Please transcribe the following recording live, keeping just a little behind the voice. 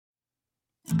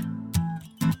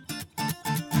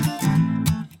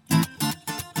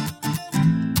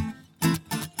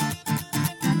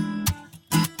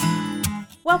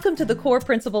Welcome to the Core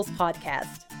Principles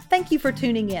Podcast. Thank you for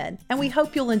tuning in, and we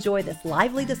hope you'll enjoy this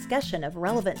lively discussion of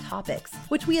relevant topics,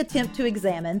 which we attempt to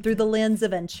examine through the lens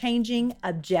of unchanging,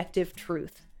 objective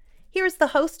truth. Here's the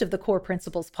host of the Core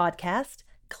Principles Podcast,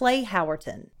 Clay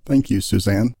Howerton. Thank you,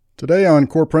 Suzanne. Today on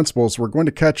Core Principles, we're going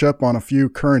to catch up on a few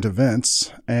current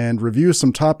events and review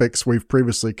some topics we've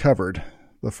previously covered.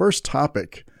 The first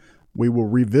topic we will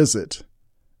revisit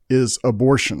is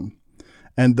abortion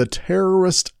and the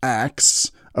terrorist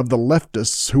acts of the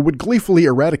leftists who would gleefully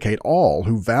eradicate all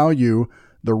who value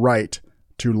the right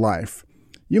to life.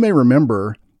 You may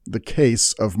remember the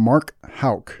case of Mark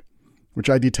Houck, which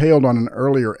I detailed on an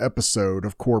earlier episode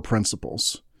of Core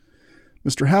Principles.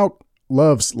 Mr. Houck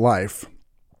loves life,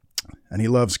 and he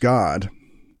loves God,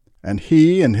 and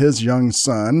he and his young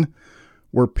son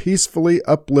were peacefully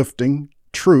uplifting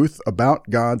truth about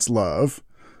God's love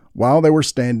while they were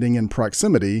standing in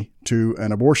proximity to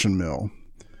an abortion mill.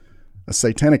 A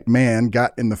satanic man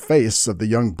got in the face of the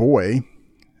young boy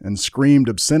and screamed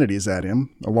obscenities at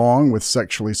him, along with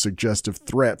sexually suggestive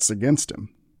threats against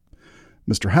him.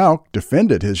 Mr. Houck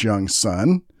defended his young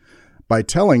son by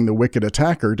telling the wicked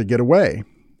attacker to get away,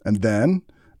 and then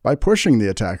by pushing the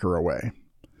attacker away.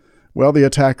 Well, the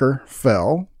attacker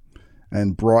fell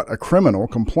and brought a criminal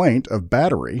complaint of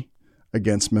battery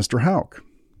against Mr. Houck.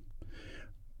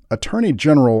 Attorney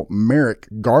General Merrick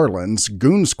Garland's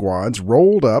goon squads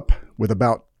rolled up with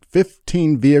about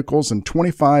 15 vehicles and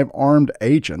 25 armed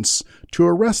agents to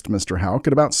arrest Mr. Houck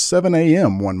at about 7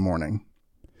 a.m. one morning.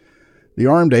 The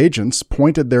armed agents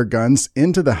pointed their guns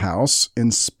into the house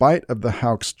in spite of the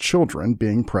Houck's children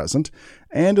being present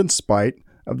and in spite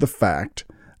of the fact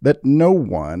that no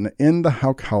one in the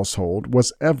Houck household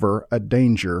was ever a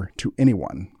danger to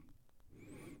anyone.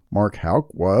 Mark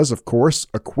Houck was, of course,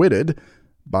 acquitted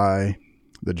by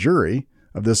the jury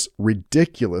of this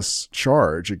ridiculous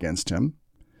charge against him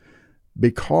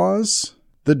because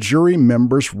the jury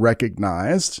members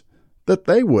recognized that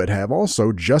they would have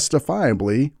also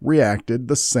justifiably reacted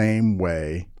the same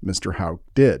way Mr. Houck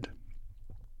did.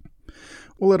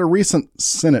 Well, at a recent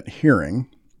Senate hearing,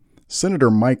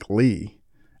 Senator Mike Lee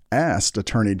asked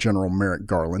Attorney General Merrick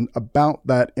Garland about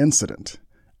that incident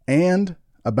and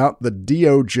about the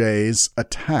DOJ's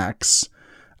attacks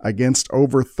against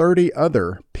over 30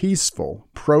 other peaceful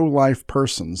pro-life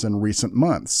persons in recent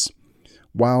months,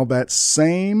 while that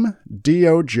same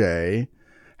DOJ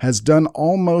has done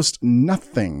almost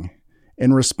nothing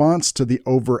in response to the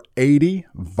over 80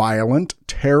 violent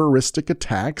terroristic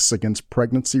attacks against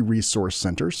pregnancy resource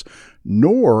centers,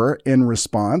 nor in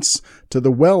response to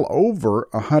the well over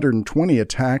 120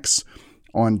 attacks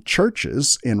on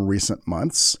churches in recent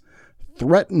months,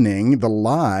 threatening the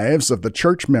lives of the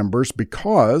church members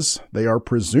because they are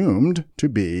presumed to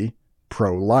be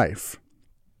pro-life.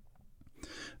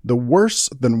 The worse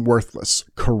than worthless,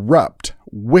 corrupt,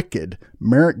 wicked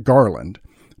Merrick Garland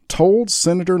told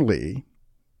Senator Lee,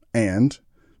 and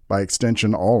by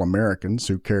extension all Americans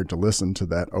who cared to listen to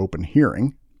that open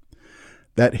hearing,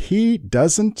 that he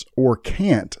doesn't or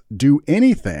can't do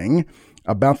anything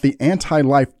about the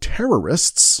anti-life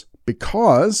terrorists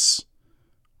because,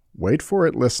 wait for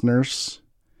it, listeners,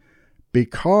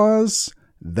 because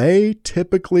they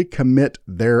typically commit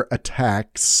their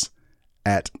attacks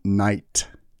at night.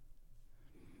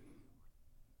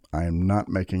 I am not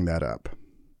making that up.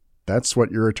 That's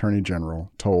what your Attorney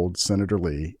General told Senator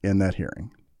Lee in that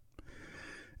hearing.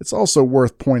 It's also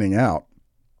worth pointing out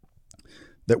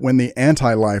that when the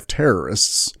anti-life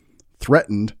terrorists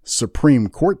threatened Supreme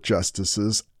Court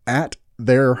justices at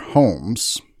their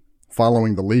homes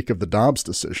following the leak of the Dobbs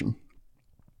decision,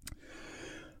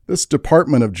 this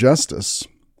Department of Justice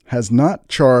has not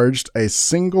charged a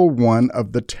single one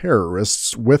of the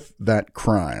terrorists with that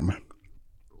crime.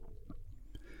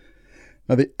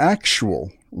 Now, the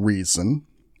actual reason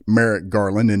Merrick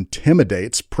Garland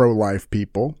intimidates pro-life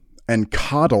people and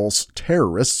coddles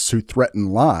terrorists who threaten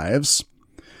lives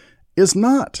is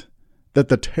not that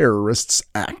the terrorists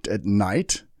act at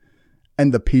night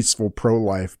and the peaceful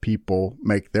pro-life people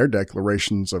make their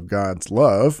declarations of God's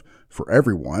love for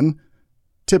everyone,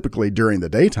 typically during the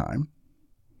daytime.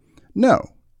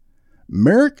 No,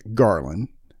 Merrick Garland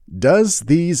does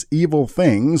these evil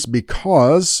things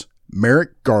because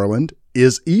Merrick Garland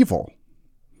is evil.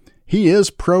 He is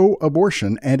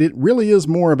pro-abortion, and it really is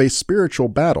more of a spiritual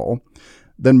battle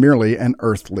than merely an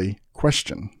earthly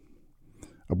question.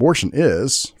 Abortion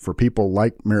is, for people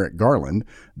like Merrick Garland,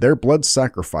 their blood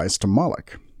sacrifice to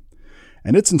Moloch.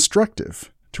 And it's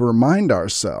instructive to remind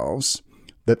ourselves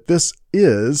that this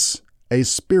is a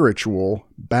spiritual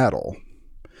battle,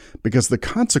 because the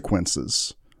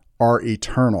consequences are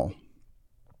eternal.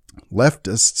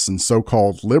 Leftists and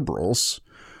so-called liberals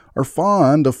are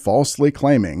fond of falsely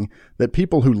claiming that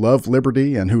people who love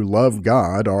liberty and who love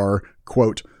God are,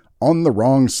 quote, on the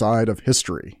wrong side of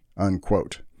history,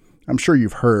 unquote. I'm sure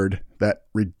you've heard that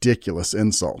ridiculous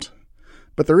insult.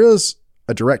 But there is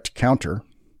a direct counter,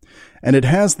 and it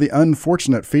has the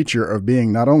unfortunate feature of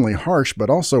being not only harsh, but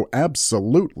also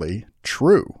absolutely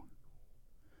true.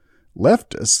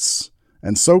 Leftists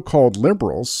and so-called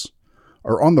liberals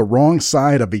are on the wrong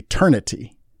side of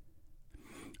eternity.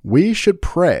 We should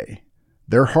pray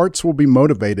their hearts will be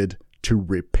motivated to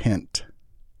repent.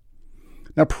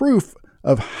 Now, proof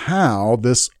of how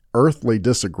this earthly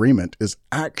disagreement is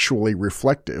actually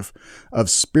reflective of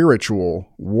spiritual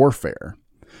warfare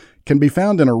can be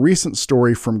found in a recent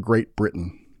story from Great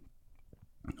Britain.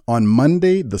 On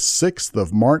Monday, the 6th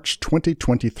of March,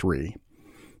 2023,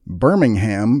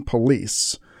 Birmingham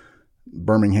police,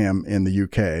 Birmingham in the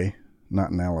UK,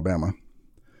 not in Alabama,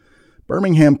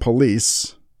 Birmingham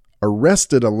police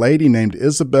arrested a lady named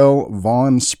Isabel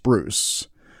Vaughan Spruce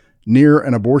near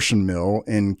an abortion mill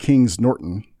in Kings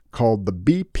Norton called the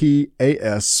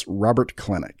BPAS Robert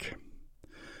Clinic.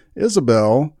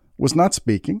 Isabel was not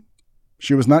speaking.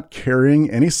 She was not carrying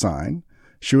any sign.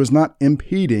 She was not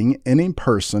impeding any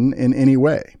person in any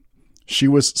way. She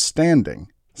was standing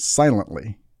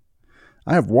silently.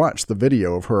 I have watched the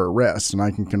video of her arrest, and I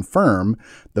can confirm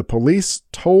the police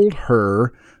told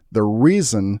her the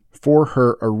reason for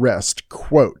her arrest,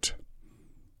 quote,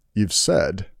 "You've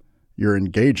said you're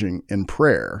engaging in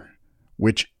prayer,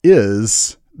 which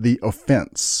is the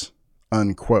offense,"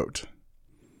 unquote.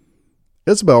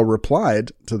 Isabel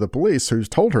replied to the police who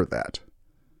told her that,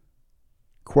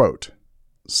 quote,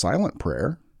 "Silent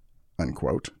prayer,"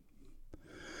 unquote.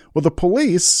 Well, the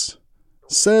police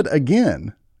said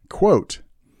again, quote,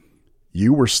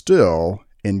 "You were still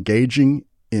engaging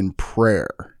in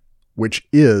prayer, which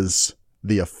is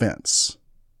the offense,"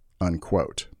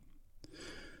 unquote.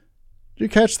 Did you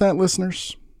catch that,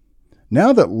 listeners?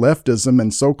 Now that leftism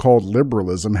and so-called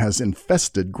liberalism has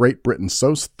infested Great Britain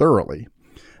so thoroughly,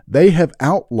 they have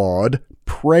outlawed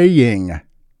praying.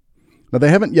 Now, they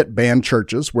haven't yet banned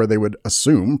churches where they would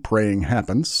assume praying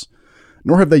happens,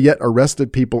 nor have they yet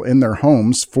arrested people in their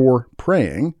homes for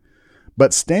praying,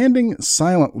 but standing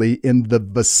silently in the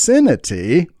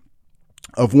vicinity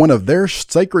of one of their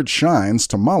sacred shrines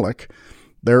to Moloch,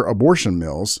 their abortion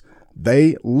mills,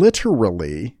 they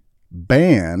literally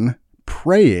ban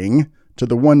praying to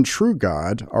the one true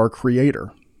God, our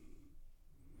Creator.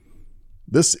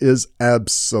 This is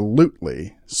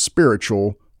absolutely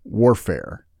spiritual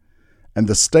warfare, and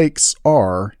the stakes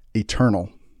are eternal.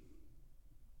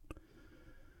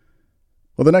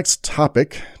 Well, the next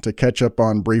topic to catch up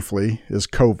on briefly is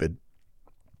COVID.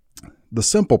 The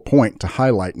simple point to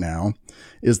highlight now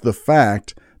is the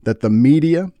fact that the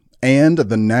media and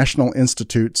the National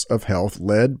Institutes of Health,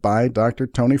 led by Dr.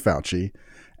 Tony Fauci,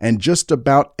 and just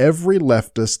about every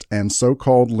leftist and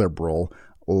so-called liberal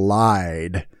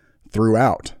lied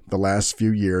throughout the last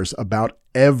few years about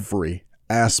every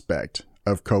aspect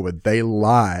of COVID. They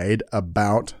lied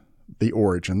about the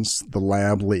origins, the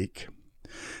lab leak.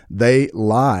 They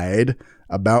lied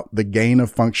about the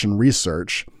gain-of-function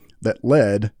research that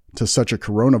led to such a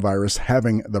coronavirus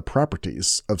having the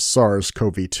properties of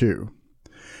SARS-CoV-2.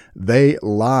 They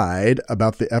lied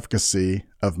about the efficacy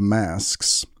of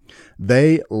masks.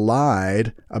 They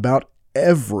lied about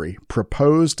every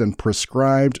proposed and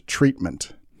prescribed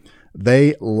treatment.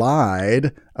 They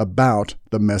lied about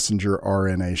the messenger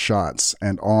RNA shots,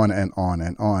 and on and on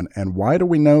and on. And why do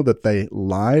we know that they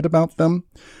lied about them?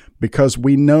 Because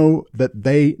we know that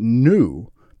they knew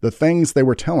the things they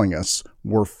were telling us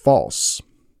were false.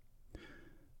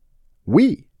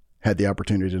 We had the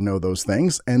opportunity to know those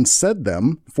things and said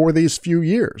them for these few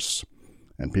years.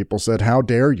 And people said, "How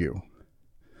dare you?"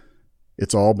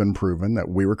 It's all been proven that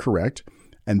we were correct,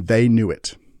 and they knew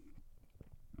it.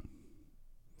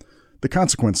 The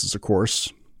consequences, of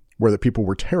course, were that people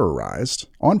were terrorized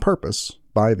on purpose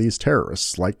by these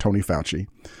terrorists like Tony Fauci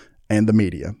and the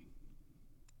media.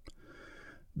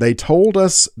 They told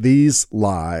us these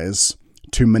lies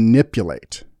to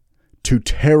manipulate, to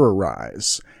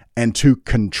terrorize, and to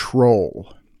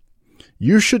control.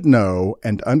 You should know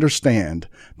and understand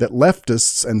that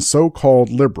leftists and so-called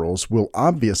liberals will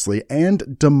obviously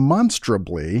and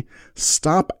demonstrably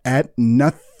stop at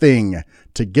nothing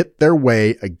to get their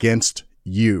way against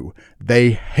you.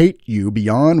 They hate you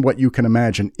beyond what you can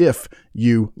imagine if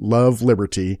you love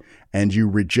liberty and you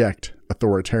reject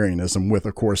authoritarianism with,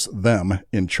 of course, them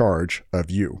in charge of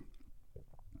you.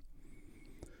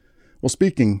 Well,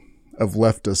 speaking of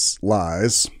leftist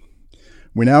lies,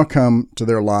 We now come to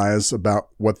their lies about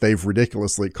what they've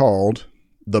ridiculously called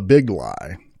the big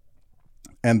lie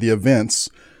and the events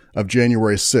of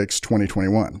January 6,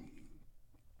 2021.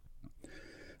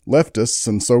 Leftists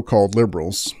and so-called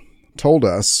liberals told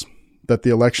us that the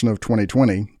election of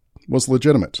 2020 was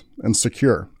legitimate and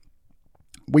secure.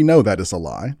 We know that is a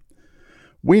lie.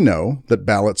 We know that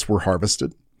ballots were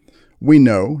harvested. We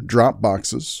know drop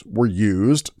boxes were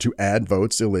used to add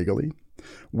votes illegally.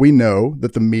 We know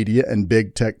that the media and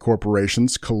big tech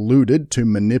corporations colluded to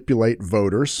manipulate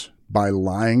voters by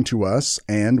lying to us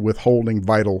and withholding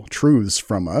vital truths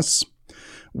from us.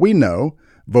 We know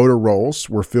voter rolls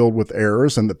were filled with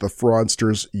errors and that the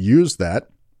fraudsters used that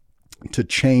to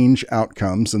change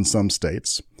outcomes in some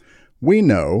states. We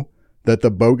know that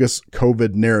the bogus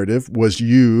COVID narrative was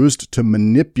used to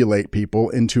manipulate people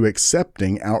into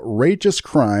accepting outrageous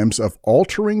crimes of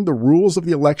altering the rules of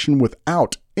the election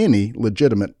without any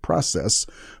legitimate process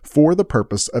for the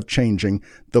purpose of changing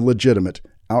the legitimate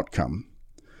outcome.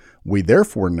 We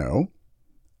therefore know,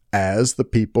 as the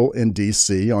people in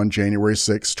D.C. on January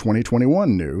 6,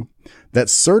 2021 knew, that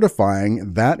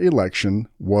certifying that election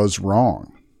was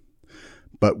wrong.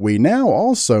 But we now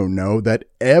also know that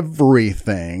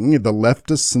everything the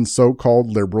leftists and so-called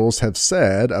liberals have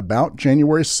said about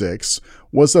January 6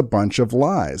 was a bunch of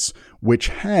lies, which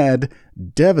had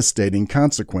devastating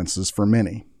consequences for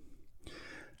many.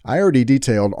 I already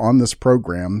detailed on this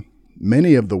program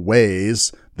many of the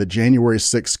ways the January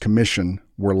 6 Commission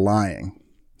were lying.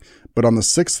 But on the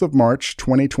 6th of March,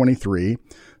 2023,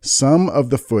 some of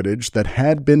the footage that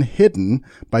had been hidden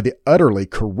by the utterly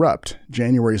corrupt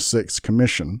January 6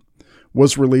 Commission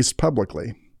was released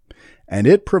publicly, and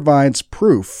it provides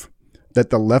proof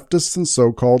that the leftists and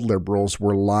so-called liberals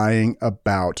were lying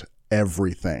about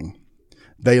everything.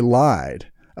 They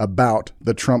lied about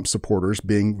the Trump supporters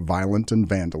being violent and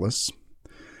vandalous.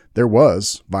 There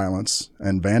was violence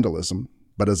and vandalism,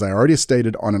 but as I already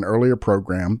stated on an earlier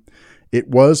program, it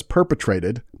was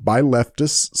perpetrated by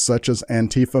leftists such as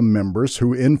Antifa members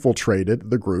who infiltrated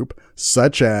the group,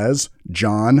 such as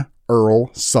John Earl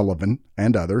Sullivan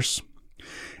and others.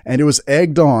 And it was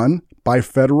egged on by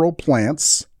federal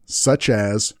plants such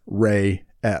as Ray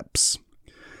Epps.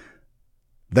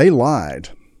 They lied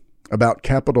about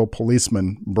Capitol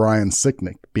Policeman Brian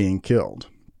Sicknick being killed.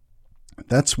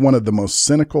 That's one of the most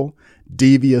cynical,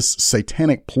 devious,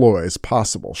 satanic ploys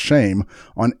possible. Shame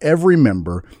on every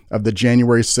member of the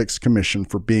January 6th Commission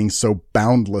for being so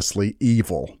boundlessly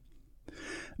evil.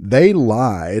 They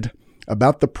lied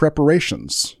about the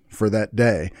preparations for that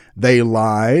day. They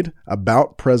lied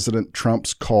about President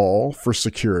Trump's call for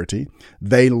security.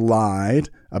 They lied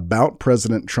about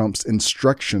President Trump's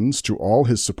instructions to all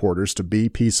his supporters to be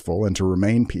peaceful and to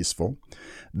remain peaceful.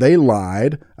 They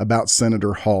lied about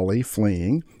Senator Hawley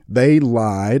fleeing. They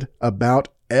lied about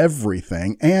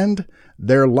everything, and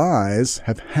their lies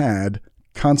have had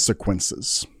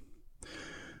consequences.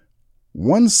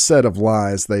 One set of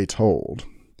lies they told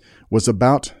was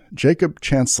about Jacob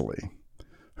Chansley,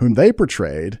 whom they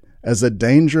portrayed as a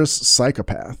dangerous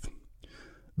psychopath.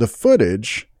 The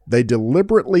footage they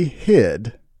deliberately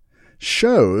hid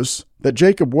shows that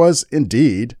Jacob was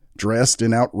indeed dressed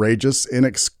in outrageous,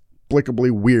 inexplicably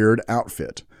weird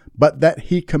outfit, but that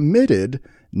he committed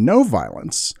no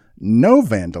violence, no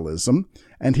vandalism,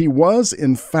 and he was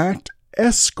in fact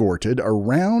escorted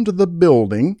around the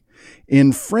building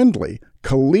in friendly,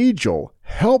 collegial,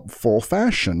 helpful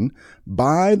fashion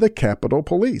by the Capitol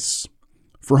Police,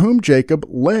 for whom Jacob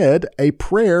led a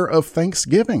prayer of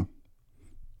thanksgiving.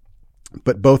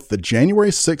 But both the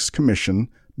January 6th Commission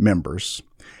members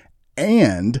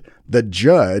and the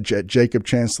judge at Jacob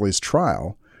Chansley's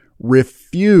trial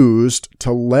refused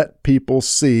to let people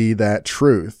see that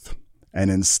truth, and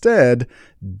instead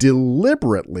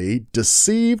deliberately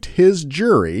deceived his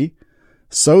jury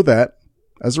so that,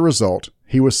 as a result,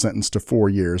 he was sentenced to 4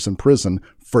 years in prison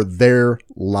for their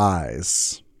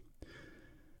lies.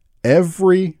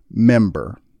 Every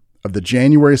member of the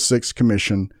January 6th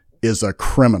Commission is a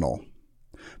criminal.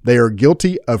 They are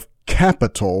guilty of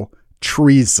capital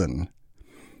treason.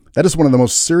 That is one of the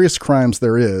most serious crimes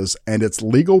there is, and its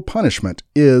legal punishment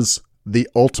is the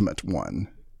ultimate one.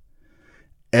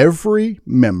 Every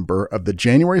member of the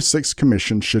January 6th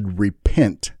Commission should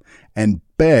repent and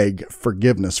beg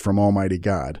forgiveness from Almighty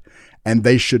God, and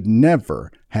they should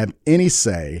never have any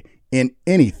say in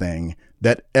anything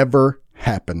that ever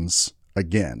happens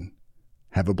again.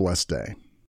 Have a blessed day.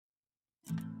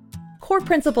 Core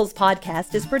Principles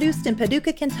Podcast is produced in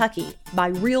Paducah, Kentucky by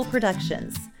Real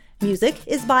Productions. Music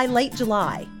is by Late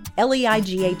July.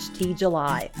 LEIGHT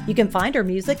July. You can find her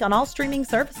music on all streaming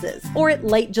services or at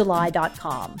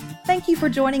latejuly.com. Thank you for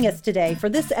joining us today for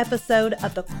this episode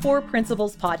of the Core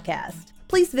Principles Podcast.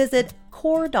 Please visit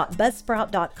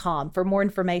core.buzzsprout.com for more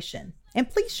information, and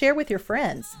please share with your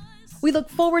friends. We look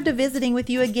forward to visiting with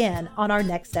you again on our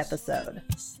next episode.